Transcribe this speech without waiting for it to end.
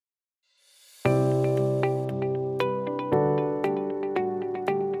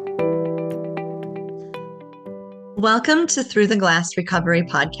Welcome to Through the Glass Recovery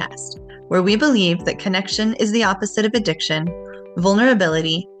Podcast, where we believe that connection is the opposite of addiction,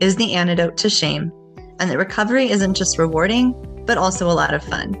 vulnerability is the antidote to shame, and that recovery isn't just rewarding, but also a lot of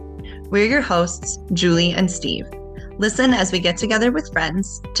fun. We're your hosts, Julie and Steve. Listen as we get together with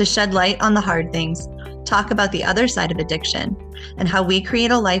friends to shed light on the hard things, talk about the other side of addiction, and how we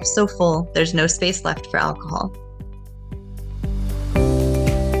create a life so full there's no space left for alcohol.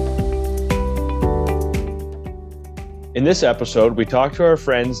 In this episode, we talk to our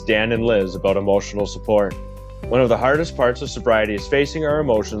friends Dan and Liz about emotional support. One of the hardest parts of sobriety is facing our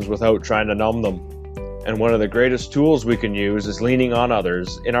emotions without trying to numb them. And one of the greatest tools we can use is leaning on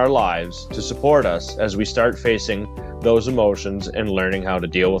others in our lives to support us as we start facing those emotions and learning how to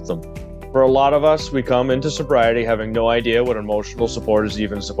deal with them. For a lot of us, we come into sobriety having no idea what emotional support is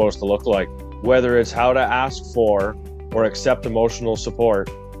even supposed to look like. Whether it's how to ask for or accept emotional support,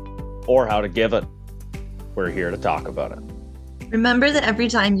 or how to give it. We're here to talk about it. Remember that every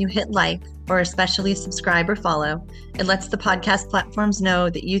time you hit like, or especially subscribe or follow, it lets the podcast platforms know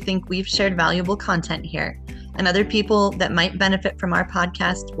that you think we've shared valuable content here, and other people that might benefit from our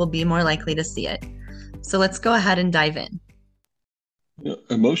podcast will be more likely to see it. So let's go ahead and dive in.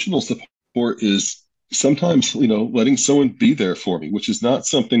 Emotional support is sometimes, letting someone be there for me, which is not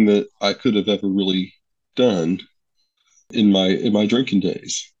something that I could have ever really done in my drinking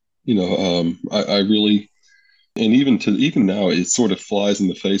days. I really. And even now, it sort of flies in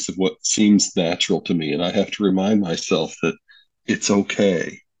the face of what seems natural to me. And I have to remind myself that it's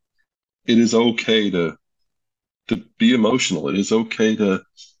okay. It is okay to be emotional. It is okay to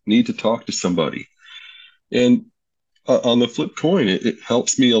need to talk to somebody. And on the flip coin, it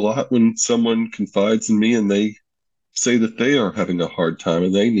helps me a lot when someone confides in me and they say that they are having a hard time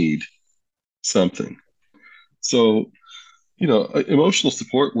and they need something. So, emotional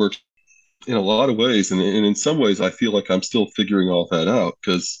support works in a lot of ways. And in some ways, I feel like I'm still figuring all that out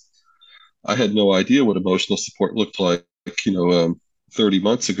because I had no idea what emotional support looked like, 30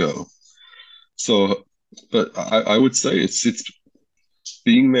 months ago. So, but I would say it's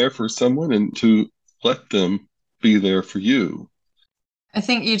being there for someone and to let them be there for you. I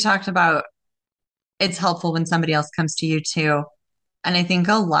think you talked about it's helpful when somebody else comes to you too. And I think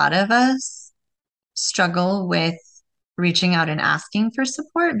a lot of us struggle with reaching out and asking for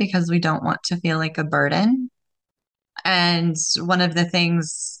support because we don't want to feel like a burden. And one of the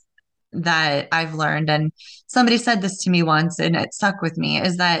things that I've learned, and somebody said this to me once and it stuck with me,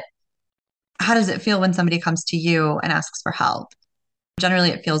 is that how does it feel when somebody comes to you and asks for help? Generally,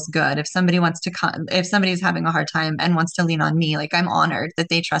 it feels good. If somebody wants to come, if somebody's having a hard time and wants to lean on me, like I'm honored that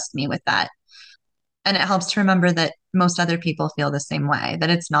they trust me with that. And it helps to remember that most other people feel the same way, that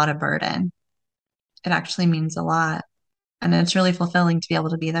it's not a burden. It actually means a lot. And it's really fulfilling to be able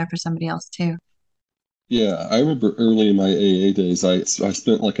to be there for somebody else too. Yeah, I remember early in my AA days, I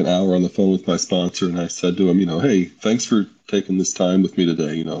spent like an hour on the phone with my sponsor and I said to him, hey, thanks for taking this time with me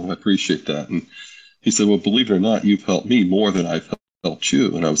today. I appreciate that. And he said, well, believe it or not, you've helped me more than I've helped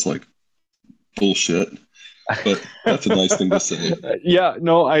you. And I was like, bullshit. But that's a nice thing to say. Yeah,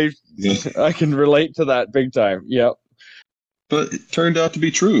 no, I can relate to that big time. Yeah. But it turned out to be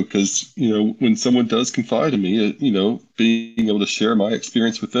true because, when someone does confide in me, being able to share my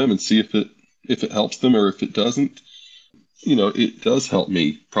experience with them and see if it helps them or if it doesn't, it does help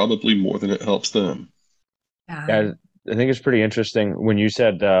me probably more than it helps them. Yeah, I think it's pretty interesting when you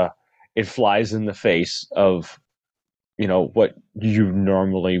said it flies in the face of, what you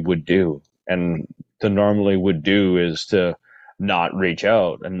normally would do. And the normally would do is to not reach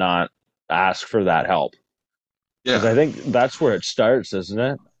out and not ask for that help. Yeah. Because I think that's where it starts, isn't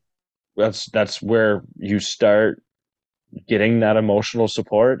it? That's where you start getting that emotional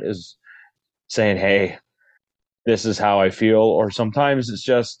support, is saying, hey, this is how I feel. Or sometimes it's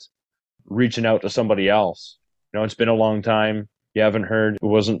just reaching out to somebody else. It's been a long time. You haven't heard. It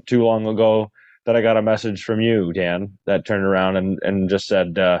wasn't too long ago that I got a message from you, Dan, that turned around and just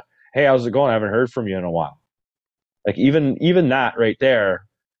said, hey, how's it going? I haven't heard from you in a while. Like even that right there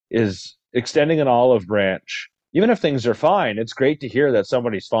is extending an olive branch. Even if things are fine, it's great to hear that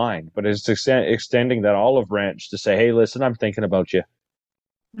somebody's fine, but it's extending that olive branch to say, hey, listen, I'm thinking about you.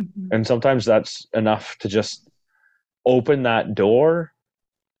 Mm-hmm. And sometimes that's enough to just open that door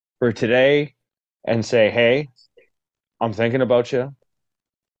for today and say, hey, I'm thinking about you.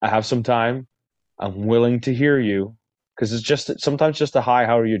 I have some time. I'm willing to hear you. Because it's just sometimes just a hi,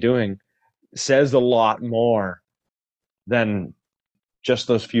 how are you doing, says a lot more than just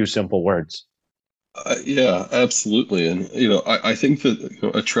those few simple words. Yeah, absolutely. And, I think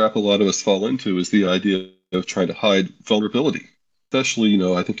that a trap a lot of us fall into is the idea of trying to hide vulnerability, especially,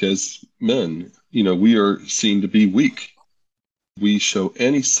 I think as men, we are seen to be weak. We show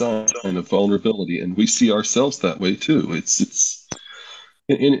any sign of vulnerability, and we see ourselves that way too. And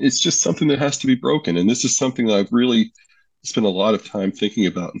it's just something that has to be broken. And this is something that I've really spent a lot of time thinking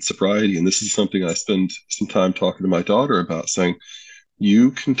about in sobriety. And this is something I spend some time talking to my daughter about, saying,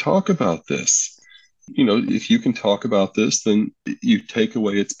 you can talk about this. If you can talk about this, then you take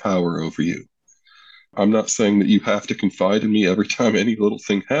away its power over you. I'm not saying that you have to confide in me every time any little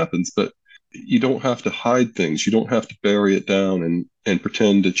thing happens, but you don't have to hide things. You don't have to bury it down and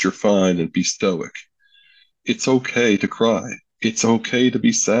pretend that you're fine and be stoic. It's okay to cry. It's okay to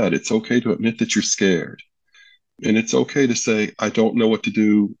be sad. It's okay to admit that you're scared. And it's okay to say, I don't know what to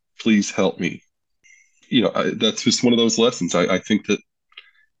do. Please help me. That's just one of those lessons. I think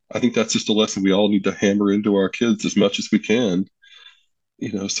that's just a lesson we all need to hammer into our kids as much as we can,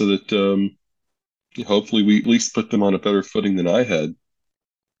 so that hopefully we at least put them on a better footing than I had.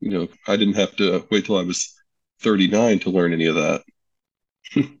 I didn't have to wait till I was 39 to learn any of that.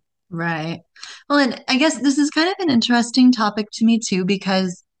 Right. Well, and I guess this is kind of an interesting topic to me too,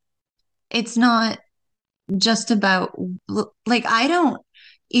 because it's not just about, like, I don't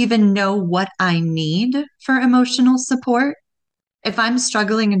even know what I need for emotional support. If I'm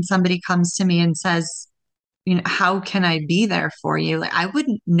struggling and somebody comes to me and says, how can I be there for you? Like, I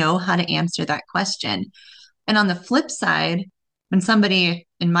wouldn't know how to answer that question. And on the flip side, when somebody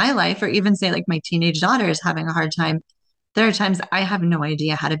in my life, or even say like my teenage daughter is having a hard time, there are times I have no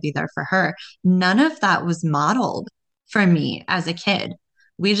idea how to be there for her. None of that was modeled for me as a kid.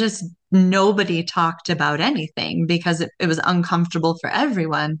 Nobody talked about anything because it was uncomfortable for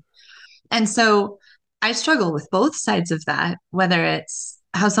everyone. And so I struggle with both sides of that, whether it's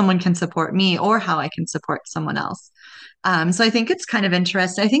how someone can support me or how I can support someone else. So I think it's kind of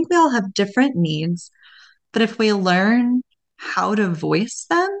interesting. I think we all have different needs, but if we learn how to voice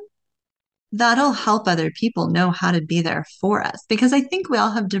them, that'll help other people know how to be there for us. Because I think we all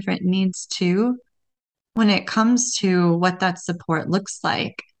have different needs too when it comes to what that support looks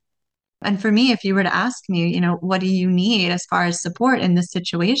like. And for me, if you were to ask me, what do you need as far as support in this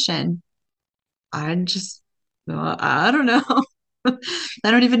situation? I just, I don't know.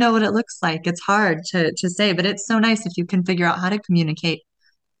 I don't even know what it looks like. It's hard to say, but it's so nice if you can figure out how to communicate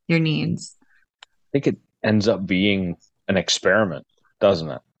your needs. I think it ends up being an experiment,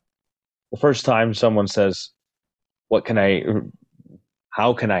 doesn't it? The first time someone says, "What can I?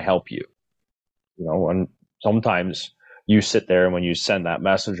 How can I help you?" And sometimes you sit there and when you send that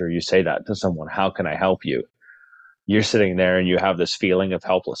message or you say that to someone, "How can I help you?" You're sitting there and you have this feeling of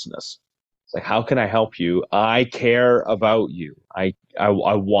helplessness. It's like, how can I help you? I care about you. I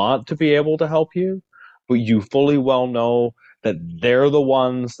want to be able to help you, but you fully well know that they're the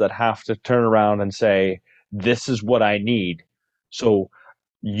ones that have to turn around and say, this is what I need. So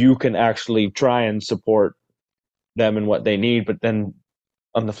you can actually try and support them in what they need. But then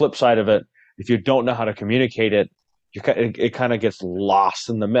on the flip side of it, if you don't know how to communicate it, it kind of gets lost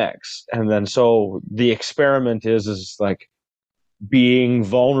in the mix. And then so the experiment is like being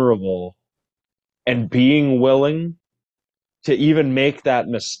vulnerable and being willing to even make that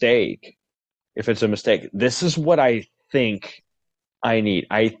mistake. If it's a mistake, this is what I think I need.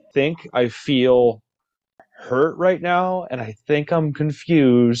 I think I feel hurt right now and I think I'm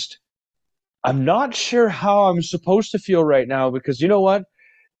confused. I'm not sure how I'm supposed to feel right now because you know what?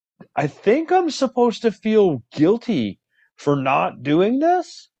 I think I'm supposed to feel guilty for not doing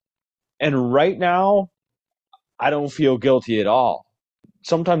this. And right now, I don't feel guilty at all.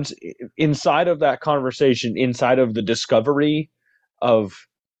 Sometimes inside of that conversation, inside of the discovery of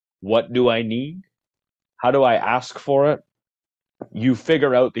what do I need? How do I ask for it? You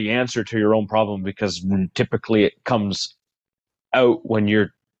figure out the answer to your own problem because typically it comes out when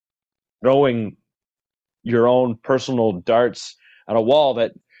you're throwing your own personal darts at a wall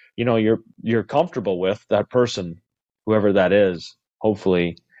that you're comfortable with, that person, whoever that is.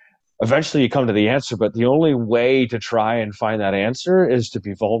 Hopefully eventually you come to the answer, but the only way to try and find that answer is to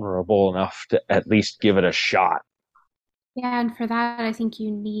be vulnerable enough to at least give it a shot. Yeah, and for that, I think you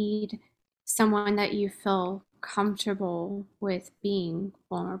need someone that you feel comfortable with being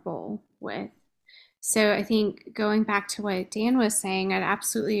vulnerable with. So I think going back to what Dan was saying, I'd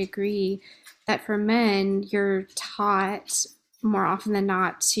absolutely agree that for men, you're taught more often than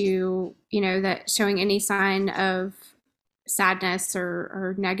not to, that showing any sign of sadness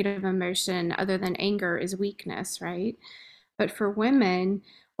or negative emotion other than anger is weakness, right? But for women,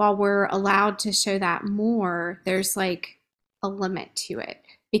 while we're allowed to show that more, there's like a limit to it.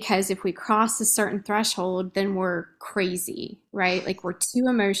 Because if we cross a certain threshold, then we're crazy, right? Like we're too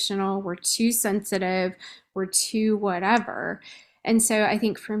emotional, we're too sensitive, we're too whatever. And so I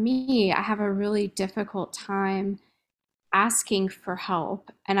think for me, I have a really difficult time asking for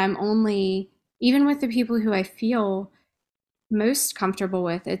help. And I'm only, even with the people who I feel most comfortable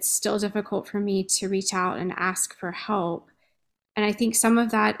with, it's still difficult for me to reach out and ask for help. And I think some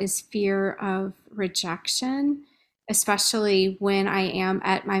of that is fear of rejection, especially when I am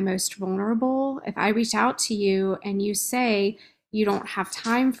at my most vulnerable. If I reach out to you and you say you don't have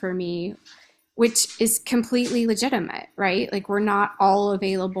time for me, which is completely legitimate, right? Like we're not all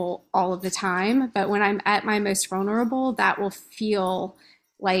available all of the time, but when I'm at my most vulnerable, that will feel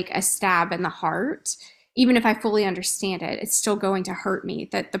like a stab in the heart. Even if I fully understand it, it's still going to hurt me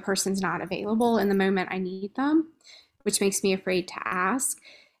that the person's not available in the moment I need them, which makes me afraid to ask.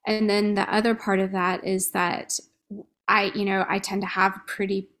 And then the other part of that is that I tend to have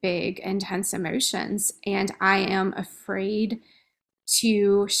pretty big, intense emotions, and I am afraid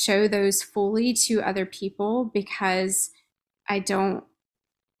to show those fully to other people because I don't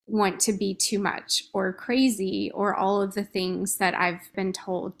want to be too much or crazy or all of the things that I've been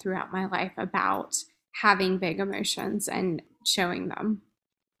told throughout my life about having big emotions and showing them.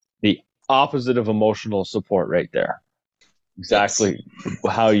 The opposite of emotional support right there. Exactly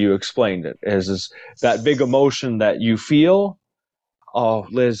how you explained it is that big emotion that you feel. Oh,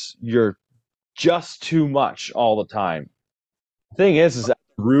 Liz, you're just too much all the time. The thing is at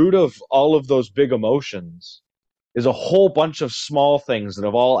the root of all of those big emotions is a whole bunch of small things that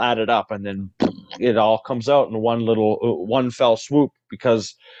have all added up, and then it all comes out in one fell swoop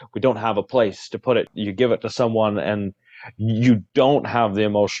because we don't have a place to put it. You give it to someone and you don't have the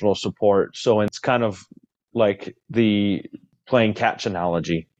emotional support. So it's kind of like the playing catch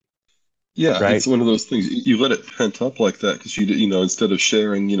analogy. Yeah, Right? it's one of those things. You let it pent up like that because instead of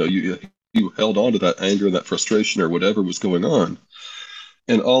sharing, you held on to that anger and that frustration or whatever was going on.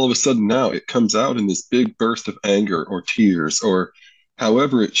 And all of a sudden now it comes out in this big burst of anger or tears or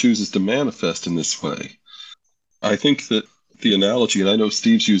however it chooses to manifest in this way. I think that the analogy, and I know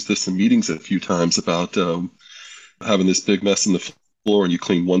Steve's used this in meetings a few times about having this big mess in the floor and you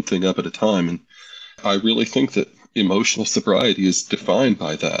clean one thing up at a time. And I really think that emotional sobriety is defined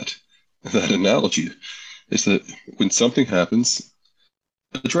by that analogy is that when something happens,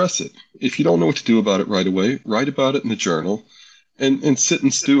 address it. If you don't know what to do about it right away, write about it in a journal and sit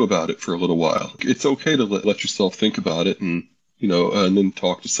and stew about it for a little while. It's okay to let yourself think about it and then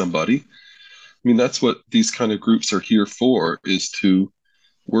talk to somebody. I mean, that's what these kind of groups are here for, is to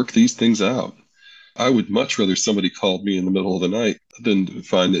work these things out. I would much rather somebody called me in the middle of the night than to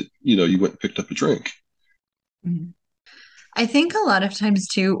find that, you went and picked up a drink. Mhm. I think a lot of times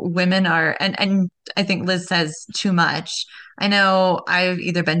too, women are, and I think Liz says too much. I know I've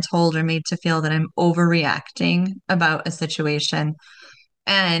either been told or made to feel that I'm overreacting about a situation.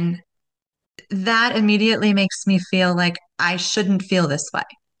 And that immediately makes me feel like I shouldn't feel this way.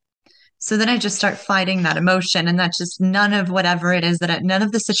 So then I just start fighting that emotion, and that's just none of whatever it is none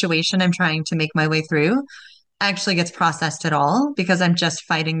of the situation I'm trying to make my way through actually gets processed at all because I'm just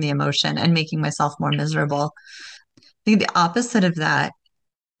fighting the emotion and making myself more miserable. I think the opposite of that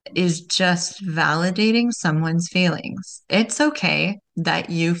is just validating someone's feelings. It's okay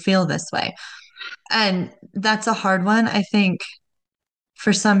that you feel this way. And that's a hard one, I think,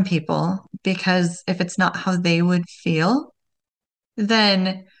 for some people, because if it's not how they would feel,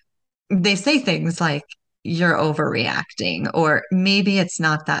 then they say things like, you're overreacting, or maybe it's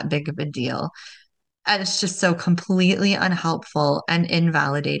not that big of a deal. And it's just so completely unhelpful and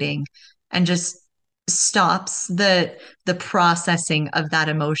invalidating and just stops the processing of that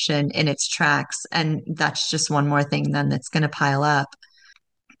emotion in its tracks. And that's just one more thing then that's going to pile up.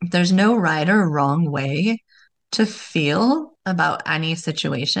 There's no right or wrong way to feel about any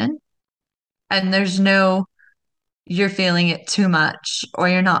situation. And there's no, you're feeling it too much or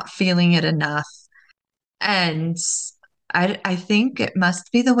you're not feeling it enough. And I think it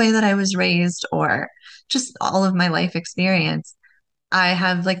must be the way that I was raised or just all of my life experience. I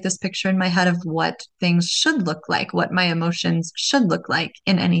have like this picture in my head of what things should look like, what my emotions should look like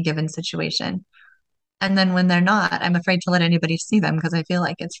in any given situation. And then when they're not, I'm afraid to let anybody see them because I feel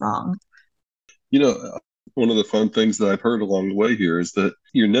like it's wrong. You know, one of the fun things that I've heard along the way here is that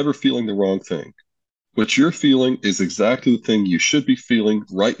you're never feeling the wrong thing. What you're feeling is exactly the thing you should be feeling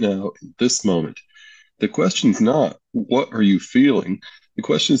right now in this moment. The question's not, what are you feeling? The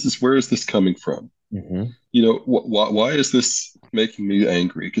question is where is this coming from? Mm-hmm. Why is this making me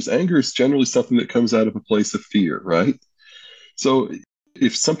angry? Because anger is generally something that comes out of a place of fear, right? So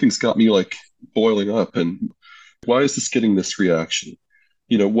if something's got me like boiling up, and why is this getting this reaction?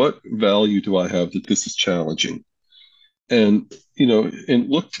 What value do I have that this is challenging? And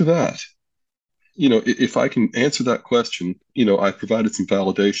look to that. if I can answer that question, I provided some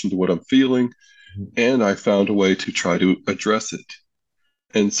validation to what I'm feeling, and I found a way to try to address it.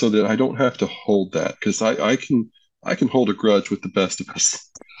 And so that I don't have to hold that, because I can hold a grudge with the best of us.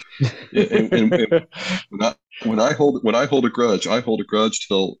 And when I hold a grudge, I hold a grudge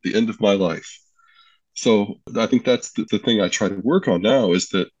till the end of my life. So I think that's the thing I try to work on now, is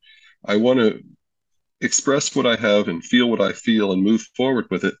that I want to express what I have and feel what I feel and move forward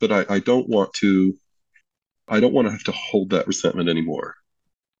with it, but I don't want to have to hold that resentment anymore.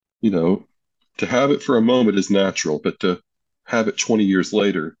 You know, to have it for a moment is natural, but to have it 20 years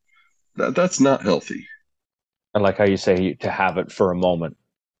later, that's not healthy. I like how you say to have it for a moment.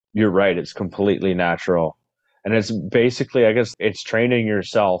 You're right. It's completely natural. And it's basically, I guess, it's training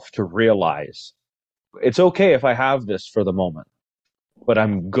yourself to realize it's okay if I have this for the moment, but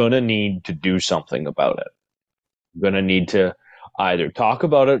I'm going to need to do something about it. I'm going to need to either talk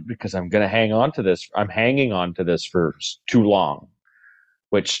about it because I'm going to hang on to this. I'm hanging on to this for too long,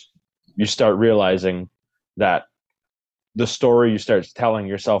 which you start realizing that the story you start telling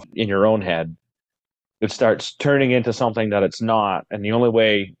yourself in your own head, it starts turning into something that it's not. And the only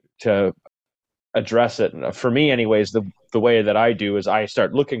way to address it, for me anyways, the way that I do is I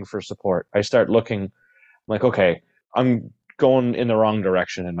start looking for support. I start looking like, okay, I'm going in the wrong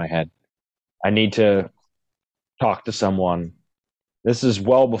direction in my head. I need to talk to someone. This is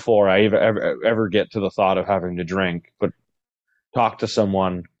well before I ever get to the thought of having to drink, but talk to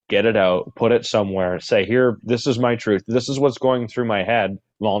someone, get it out, put it somewhere, say, here, this is my truth. This is what's going through my head.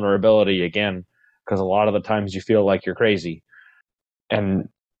 Vulnerability again, because a lot of the times you feel like you're crazy. And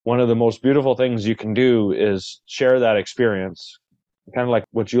one of the most beautiful things you can do is share that experience, kind of like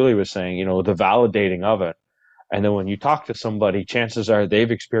what Julie was saying, the validating of it. And then when you talk to somebody, chances are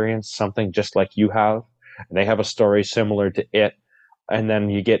they've experienced something just like you have, and they have a story similar to it. And then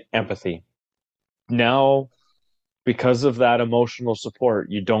you get empathy. Now, because of that emotional support,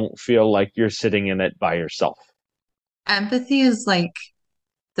 you don't feel like you're sitting in it by yourself. Empathy is like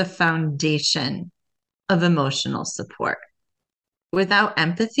the foundation of emotional support. Without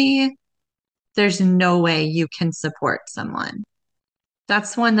empathy, there's no way you can support someone.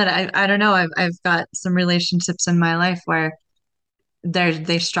 That's one that I don't know. I've got some relationships in my life where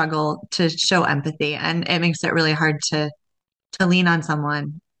they struggle to show empathy, and it makes it really hard to lean on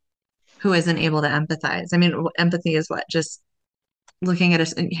someone who isn't able to empathize. I mean, empathy is what? Just looking at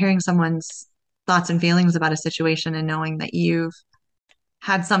us and hearing someone's thoughts and feelings about a situation and knowing that you've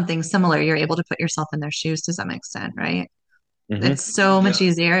had something similar, you're able to put yourself in their shoes to some extent, right? Mm-hmm. It's so much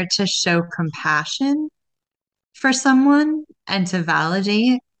easier to show compassion for someone and to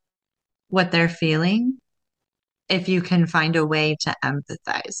validate what they're feeling if you can find a way to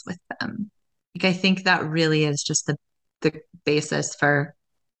empathize with them. Like, I think that really is just the basis for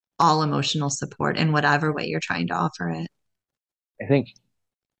all emotional support in whatever way you're trying to offer it. I think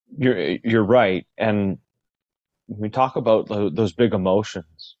you're right. And when we talk about those big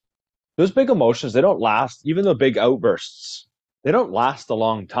emotions, they don't last. Even the big outbursts, they don't last a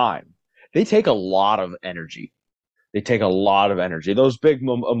long time. They take a lot of energy. They take a lot of energy. Those big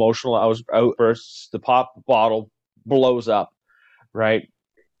emotional outbursts, the pop bottle blows up, right?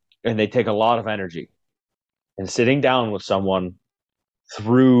 And they take a lot of energy. And sitting down with someone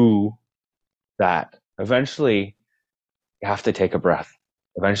through that, eventually you have to take a breath.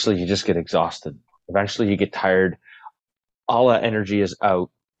 Eventually you just get exhausted. Eventually you get tired. All that energy is out.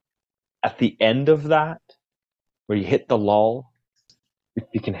 At the end of that, where you hit the lull, if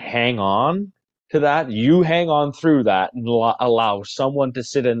you can hang on to that, you hang on through that and allow someone to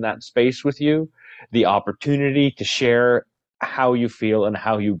sit in that space with you, the opportunity to share how you feel and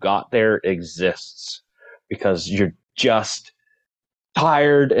how you got there exists, because you're just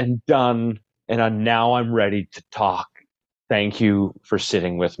tired and done, and now I'm ready to talk. Thank you for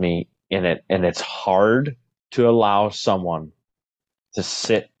sitting with me in it. And it's hard to allow someone to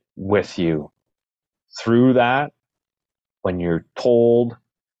sit with you through that when you're told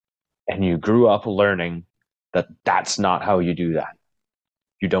and you grew up learning that that's not how you do that.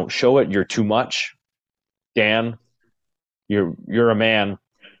 You don't show it. You're too much. Dan, you're a man.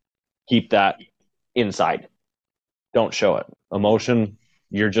 Keep that inside. Don't show it. Emotion,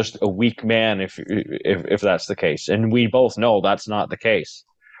 you're just a weak man if that's the case. And we both know that's not the case.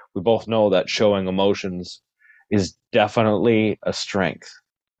 We both know that showing emotions is definitely a strength.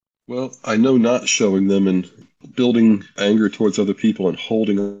 Well, I know not showing them and building anger towards other people and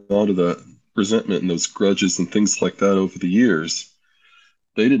holding on to that resentment and those grudges and things like that over the years,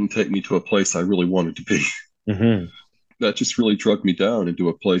 they didn't take me to a place I really wanted to be. Mm-hmm. That just really drug me down into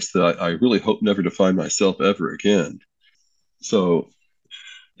a place that I really hope never to find myself ever again. So,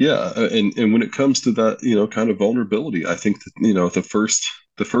 Yeah, and when it comes to that, kind of vulnerability, I think that,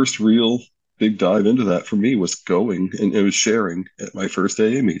 the first real big dive into that for me was going and it was sharing at my first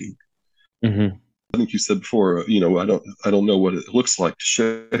AA meeting. Mm-hmm. I think you said before, I don't know what it looks like to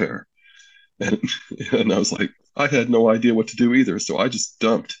share. And and I was like, I had no idea what to do either, so I just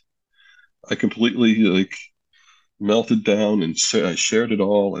dumped. I completely like melted down and I shared it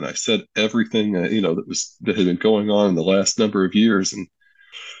all, and I said everything that had been going on in the last number of years, and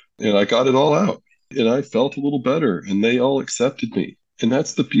I got it all out, and I felt a little better, and they all accepted me, and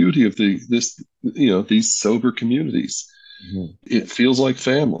that's the beauty of these sober communities. Mm-hmm. It feels like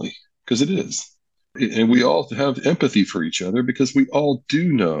family because it is, and we all have empathy for each other because we all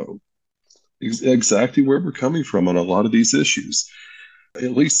do know exactly where we're coming from on a lot of these issues.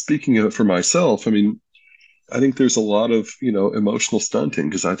 At least speaking of it for myself, I mean, I think there's a lot of, emotional stunting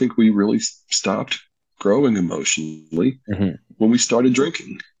because I think we really stopped growing emotionally Mm-hmm. when we started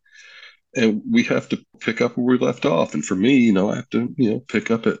drinking. And we have to pick up where we left off. And for me, I have to,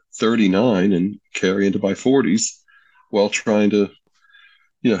 pick up at 39 and carry into my 40s while trying to,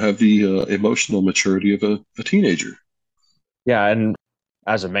 have the emotional maturity of a teenager. Yeah, and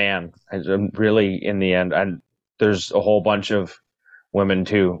as a man, I'm really in the end, and there's a whole bunch of women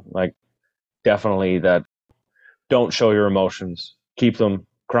too, like definitely that don't show your emotions. Keep them.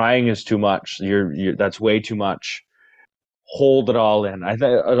 Crying is too much. You're that's way too much. Hold it all in. I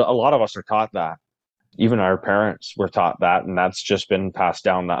think a lot of us are taught that. Even our parents were taught that, and that's just been passed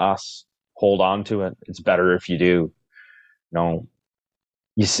down to us. Hold on to it. It's better if you do. No,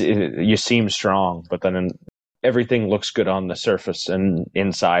 you seem strong, but then everything looks good on the surface, and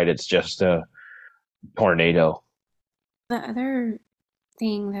inside it's just a tornado. The other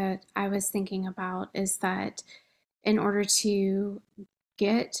thing that I was thinking about is that in order to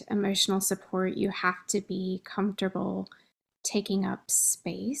get emotional support, you have to be comfortable taking up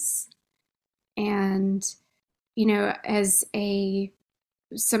space. And, as a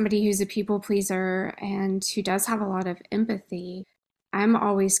somebody who's a people pleaser and who does have a lot of empathy, I'm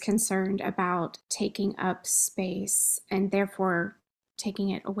always concerned about taking up space and therefore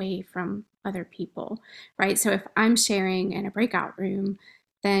taking it away from other people, right? So if I'm sharing in a breakout room,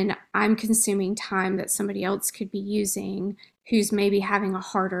 then I'm consuming time that somebody else could be using who's maybe having a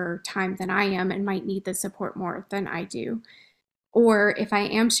harder time than I am and might need the support more than I do. Or if I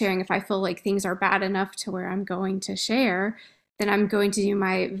am sharing, if I feel like things are bad enough to where I'm going to share, then I'm going to do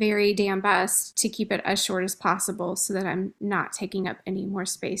my very damn best to keep it as short as possible so that I'm not taking up any more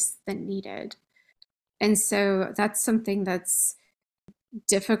space than needed. And so that's something that's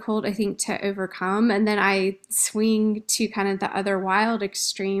difficult, I think, to overcome. And then I swing to kind of the other wild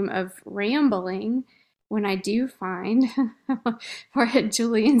extreme of rambling when I do find, or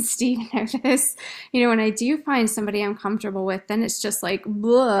Julie and Steve know this, when I do find somebody I'm comfortable with, then it's just like,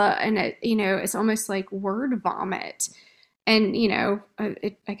 blah, and it's almost like word vomit. And,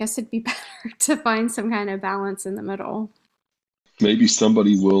 I guess it'd be better to find some kind of balance in the middle. Maybe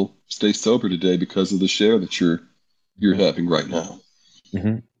somebody will stay sober today because of the share that you're having right now. Mm-hmm.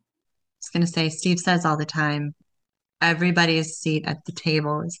 I was going to say, Steve says all the time, everybody's seat at the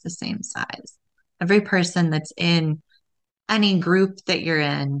table is the same size. Every person that's in any group that you're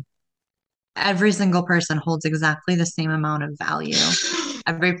in, every single person holds exactly the same amount of value.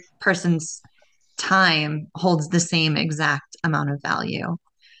 Every person's time holds the same exact amount of value.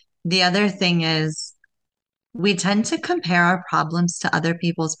 The other thing is, we tend to compare our problems to other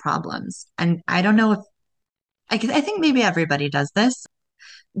people's problems. And I don't know if I think maybe everybody does this,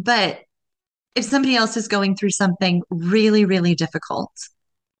 but if somebody else is going through something really, really difficult,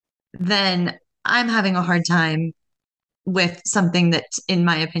 then I'm having a hard time with something that, in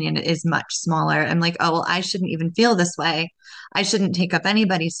my opinion, is much smaller. I'm like, oh, well, I shouldn't even feel this way. I shouldn't take up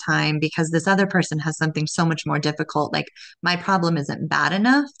anybody's time because this other person has something so much more difficult. Like, my problem isn't bad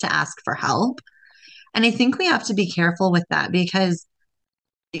enough to ask for help. And I think we have to be careful with that because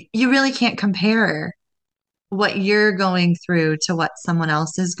you really can't compare what you're going through to what someone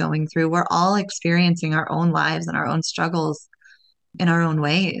else is going through. We're all experiencing our own lives and our own struggles in our own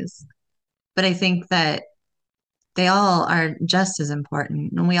ways. But I think that they all are just as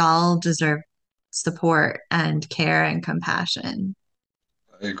important and we all deserve support and care and compassion.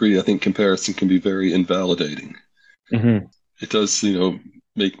 I agree. I think comparison can be very invalidating. Mm-hmm. It does,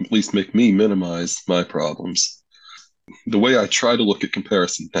 at least make me minimize my problems. The way I try to look at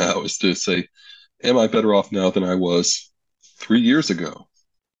comparison now is to say, am I better off now than I was 3 years ago?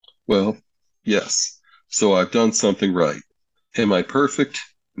 Well, yes. So I've done something right. Am I perfect?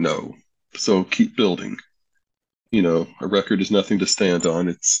 No. So keep building. A record is nothing to stand on,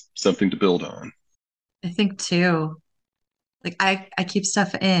 it's something to build on. I think too, Like I keep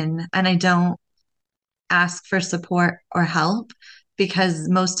stuff in and I don't ask for support or help because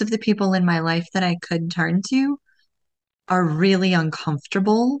most of the people in my life that I could turn to are really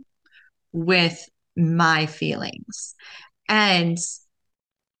uncomfortable with my feelings. And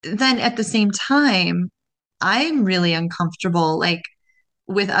then at the same time, I'm really uncomfortable like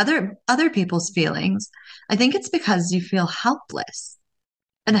with other people's feelings. I think it's because you feel helpless.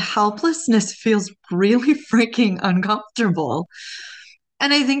 And helplessness feels really freaking uncomfortable.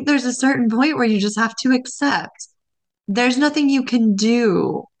 And I think there's a certain point where you just have to accept there's nothing you can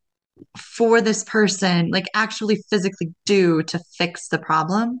do for this person, like actually physically do to fix the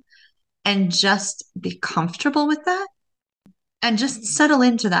problem and just be comfortable with that and just settle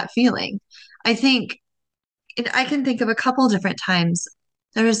into that feeling. I think I can think of a couple different times.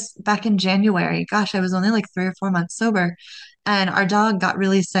 There was back in January, gosh, I was only like 3 or 4 months sober, and our dog got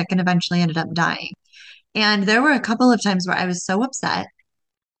really sick and eventually ended up dying. And there were a couple of times where I was so upset,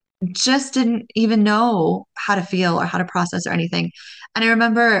 just didn't even know how to feel or how to process or anything. And I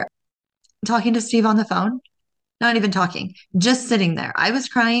remember talking to Steve on the phone, not even talking, just sitting there. I was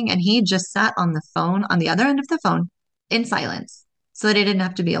crying and he just sat on the phone, on the other end of the phone in silence so that he didn't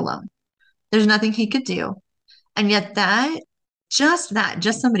have to be alone. There's nothing he could do. And yet that, just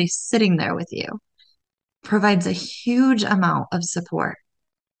somebody sitting there with you provides a huge amount of support,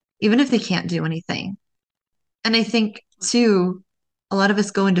 even if they can't do anything. And I think too, a lot of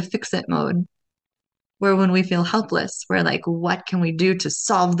us go into fix it mode where when we feel helpless, we're like, what can we do to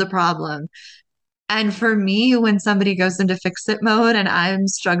solve the problem? And for me, when somebody goes into fix it mode and I'm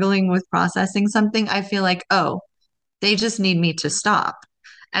struggling with processing something, I feel like, oh, they just need me to stop.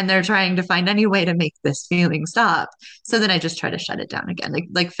 And they're trying to find any way to make this feeling stop. So then I just try to shut it down again.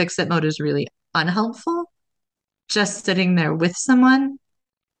 Like fix it mode is really unhelpful. Just sitting there with someone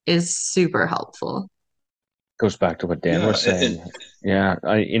is super helpful. Goes back to what Dan Yeah, was saying. Yeah,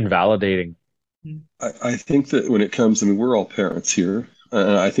 invalidating. I think that when it comes, I mean, we're all parents here.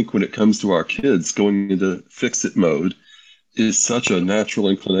 I think when it comes to our kids, going into fix it mode is such a natural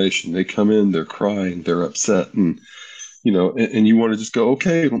inclination. They come in, they're crying, they're upset, and and you want to just go,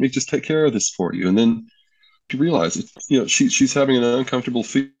 okay, let me just take care of this for you. And then you realize it, she's having an uncomfortable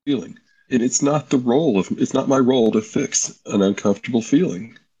feeling. And it's not my role to fix an uncomfortable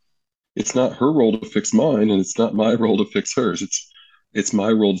feeling. It's not her role to fix mine, and it's not my role to fix hers. It's my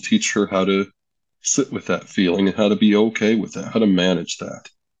role to teach her how to sit with that feeling and how to be okay with that, how to manage that,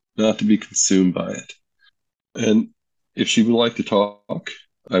 not to be consumed by it. And if she would like to talk,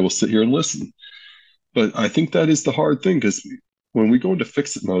 I will sit here and listen. But I think that is the hard thing because when we go into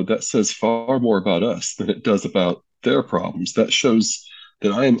fix it mode, that says far more about us than it does about their problems. That shows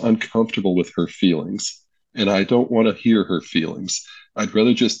that I am uncomfortable with her feelings and I don't want to hear her feelings. I'd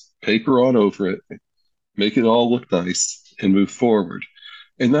rather just paper on over it, make it all look nice, and move forward.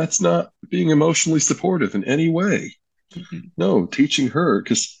 And that's not being emotionally supportive in any way. No, teaching her,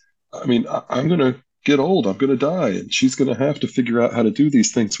 because I mean, I'm going to get old, I'm going to die, and she's going to have to figure out how to do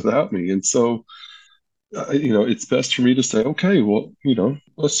these things without me. And so, it's best for me to say, okay, well,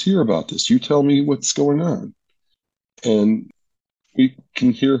 let's hear about this. You tell me what's going on. And we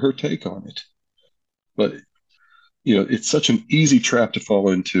can hear her take on it. But, it's such an easy trap to fall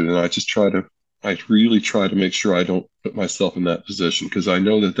into. And I really try to make sure I don't put myself in that position because I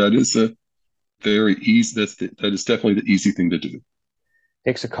know that is a very easy, that is definitely the easy thing to do.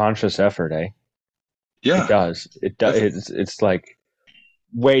 Takes a conscious effort, eh? Yeah. It does. It does. It's like,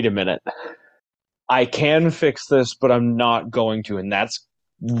 wait a minute. I can fix this, but I'm not going to. And that's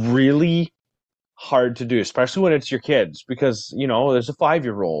really hard to do, especially when it's your kids, because, there's a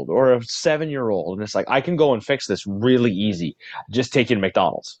 5-year-old or a 7-year-old. And it's like, I can go and fix this really easy. Just take you to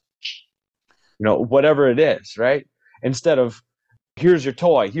McDonald's, whatever it is, right? Instead of, here's your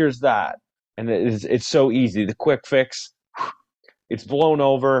toy, here's that. And it's so easy. The quick fix, it's blown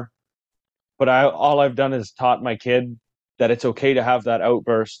over. But all I've done is taught my kid that it's okay to have that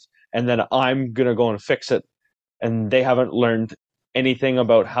outburst, and then I'm going to go and fix it. And they haven't learned anything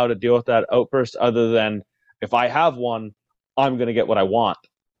about how to deal with that outburst other than if I have one, I'm going to get what I want.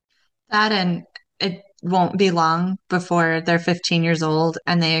 That and it won't be long before they're 15 years old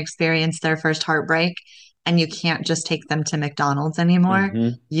and they experience their first heartbreak, and you can't just take them to McDonald's anymore.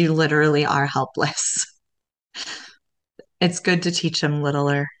 Mm-hmm. You literally are helpless. It's good to teach them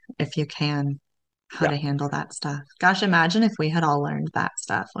littler if you can how to handle that stuff. Gosh, imagine if we had all learned that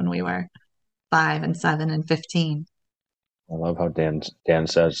stuff when we were 5 and 7 and 15. I love how Dan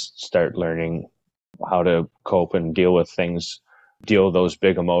says start learning how to cope and deal with things, deal with those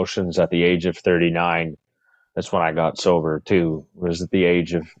big emotions at the age of 39. That's when I got sober too, was at the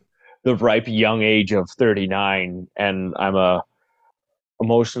age of the ripe young age of 39, and I'm a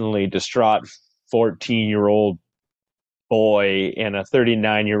emotionally distraught 14-year-old boy in a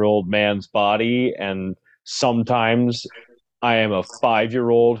 39-year-old man's body. And sometimes I am a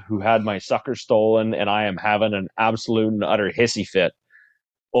 5-year-old who had my sucker stolen, and I am having an absolute and utter hissy fit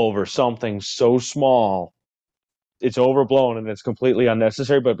over something so small. It's overblown and it's completely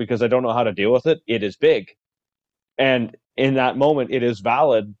unnecessary, but because I don't know how to deal with it, it is big. And in that moment, it is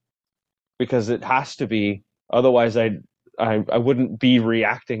valid because it has to be. Otherwise, I wouldn't be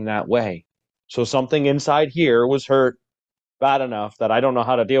reacting that way. So something inside here was hurt bad enough that I don't know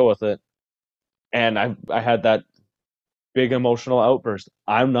how to deal with it. And I had that big emotional outburst.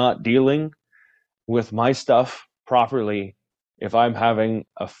 I'm not dealing with my stuff properly if I'm having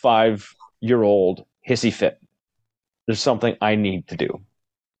a 5-year-old hissy fit. There's something I need to do.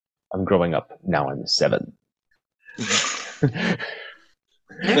 I'm growing up. Now I'm 7.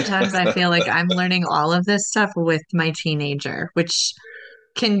 There are times I feel like I'm learning all of this stuff with my teenager, which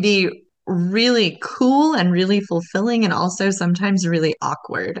can be really cool and really fulfilling, and also sometimes really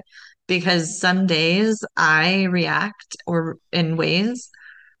awkward because some days I react or in ways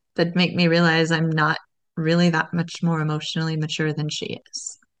that make me realize I'm not really that much more emotionally mature than she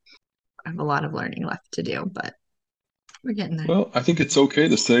is. I have a lot of learning left to do, but we're getting there. Well, I think it's okay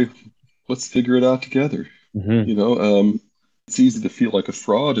to say, let's figure it out together. Mm-hmm. You know, it's easy to feel like a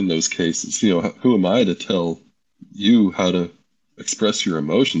fraud in those cases. You know, who am I to tell you how to express your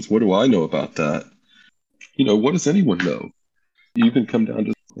emotions? What do I know about that? You know, what does anyone know? You can come down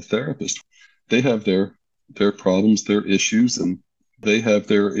to a therapist. They have their problems, their issues, and they have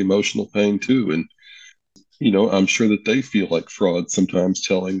their emotional pain too. And, you know, I'm sure that they feel like fraud sometimes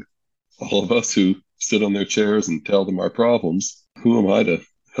telling all of us who sit on their chairs and tell them our problems. Who am I to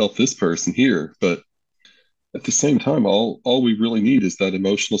help this person here? But at the same time, all we really need is that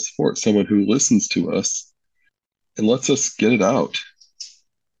emotional support, someone who listens to us and lets us get it out.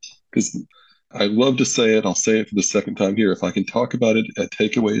 Because I love to say it, I'll say it for the second time here. If I can talk about it, I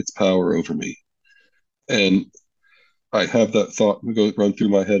take away its power over me. And I have that thought run through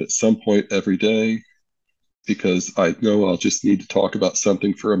my head at some point every day because I know I'll just need to talk about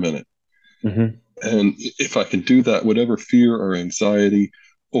something for a minute. Mm-hmm. And if I can do that, whatever fear or anxiety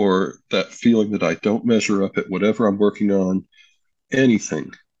or that feeling that I don't measure up at whatever I'm working on,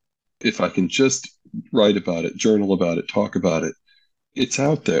 anything, if I can just write about it, journal about it, talk about it, it's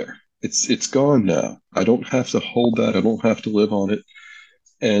out there. It's gone now. I don't have to hold that. I don't have to live on it.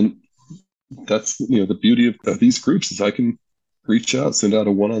 And that's, you know, the beauty of these groups is I can reach out, send out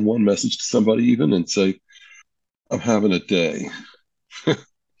a one-on-one message to somebody even and say, I'm having a day.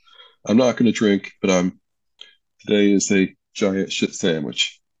 I'm not going to drink, but today is a giant shit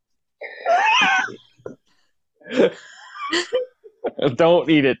sandwich. Don't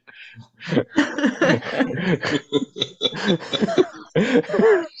eat it.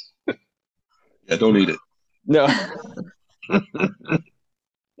 Yeah, don't eat it. No.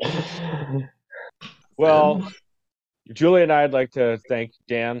 Well, Julie and I'd like to thank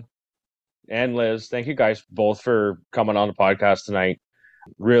Dan and Liz. Thank you guys both for coming on the podcast tonight.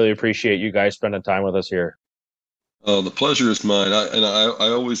 Really appreciate you guys spending time with us here. Oh, the pleasure is mine. I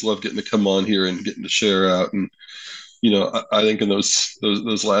always love getting to come on here and getting to share out. And, you know, I think in those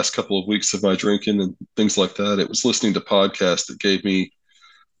last couple of weeks of my drinking and things like that, it was listening to podcasts that gave me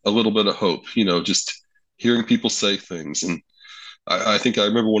a little bit of hope, you know, just hearing people say things. And I think I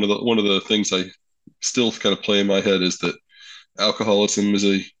remember one of the things I still kind of play in my head is that alcoholism is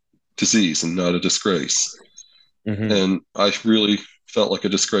a disease and not a disgrace. Mm-hmm. And I really felt like a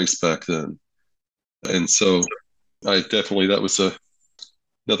disgrace back then. And so that was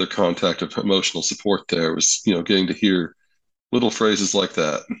another contact of emotional support there was, you know, getting to hear little phrases like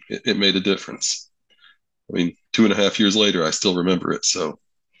that. It made a difference. I mean, 2.5 years later, I still remember it. So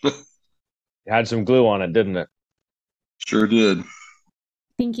it had some glue on it, didn't it? Sure did.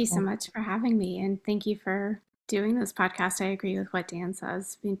 Thank you so much for having me, and thank you for doing this podcast. I agree with what Dan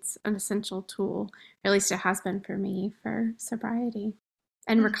says. It's an essential tool, or at least it has been for me, for sobriety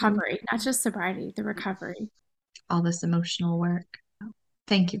and recovery, not just sobriety, the recovery. All this emotional work.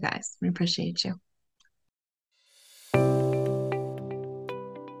 Thank you guys. We appreciate you.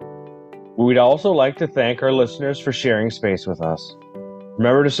 We'd also like to thank our listeners for sharing space with us.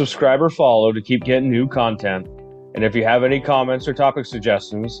 Remember to subscribe or follow to keep getting new content. And if you have any comments or topic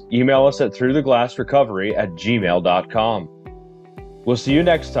suggestions, email us at throughtheglassrecovery@gmail.com. We'll see you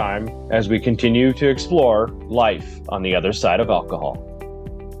next time as we continue to explore life on the other side of alcohol.